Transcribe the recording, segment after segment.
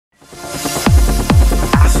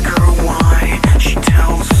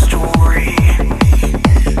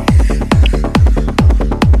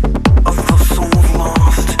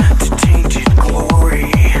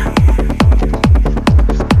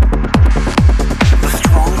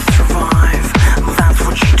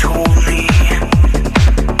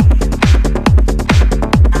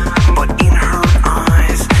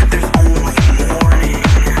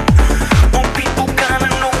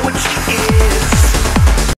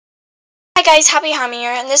Hi guys, Happy Hammy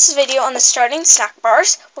here, and this is a video on the starting snack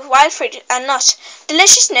bars with wild fruit and nut.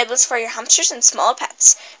 Delicious nibbles for your hamsters and small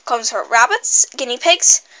pets. Comes for rabbits, guinea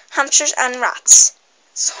pigs, hamsters and rats.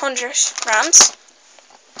 It's 100 grams.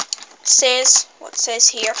 Says what it says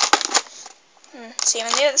here. See on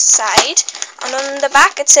the other side. And on the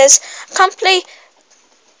back it says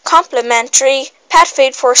complimentary pet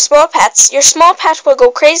food for small pets. Your small pet will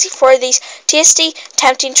go crazy for these tasty,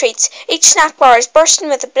 tempting treats. Each snack bar is bursting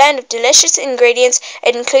with a blend of delicious ingredients,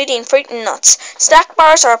 including fruit and nuts. Snack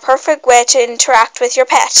bars are a perfect way to interact with your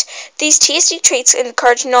pet. These tasty treats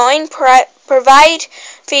encourage gnawing, provide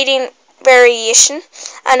feeding variation,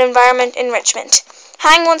 and environment enrichment.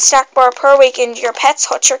 Hang one snack bar per week in your pet's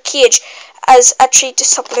hutch or cage as a treat to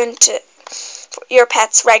supplement your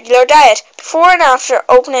pet's regular diet. Before and after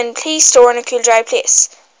opening, please store in a cool, dry place.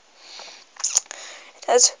 It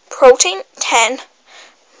has protein 10%,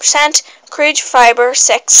 crude fiber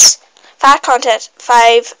 6, fat content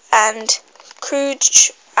 5, and crude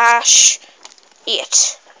ash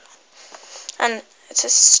 8. And it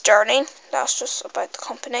says Sterling. That's just about the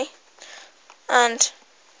company. And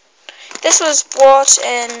this was bought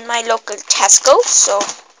in my local Tesco, so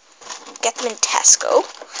get them in Tesco.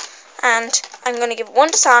 And I'm going to give one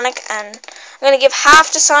to Sonic, and I'm going to give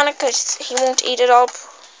half to Sonic because he won't eat it all.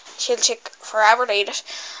 He'll take forever to eat it.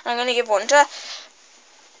 And I'm going to give one to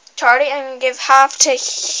Charlie, and I'm going to give half to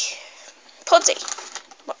Pudsey.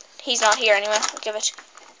 But he's not here anyway. I'll give it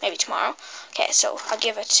maybe tomorrow. Okay, so I'll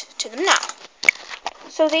give it to them now.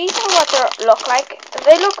 So these are what they look like.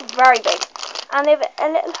 They look very big. And they have a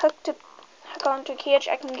little hook to hook onto a cage.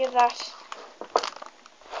 I can give that.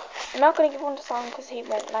 I'm not going to give one to Sonic because he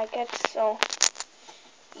won't like it, so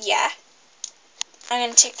yeah. I'm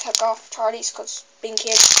going to take the hook off Charlie's because being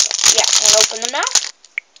kids, so yeah, I'm going to open them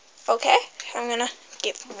now. Okay, I'm going to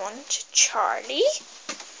give one to Charlie.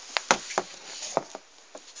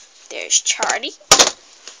 There's Charlie.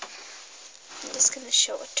 I'm just going to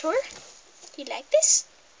show it to her. Do you like this?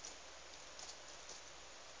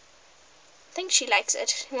 I think she likes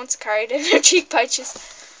it. He wants to carry it in her cheek pouches.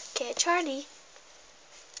 Okay, Charlie.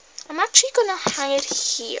 I'm actually going to hang it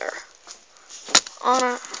here on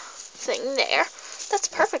a thing there. That's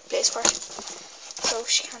a perfect place for it. So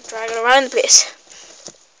she can't drag it around the place.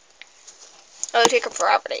 It'll take her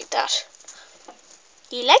forever to eat that.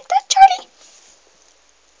 Do you like that?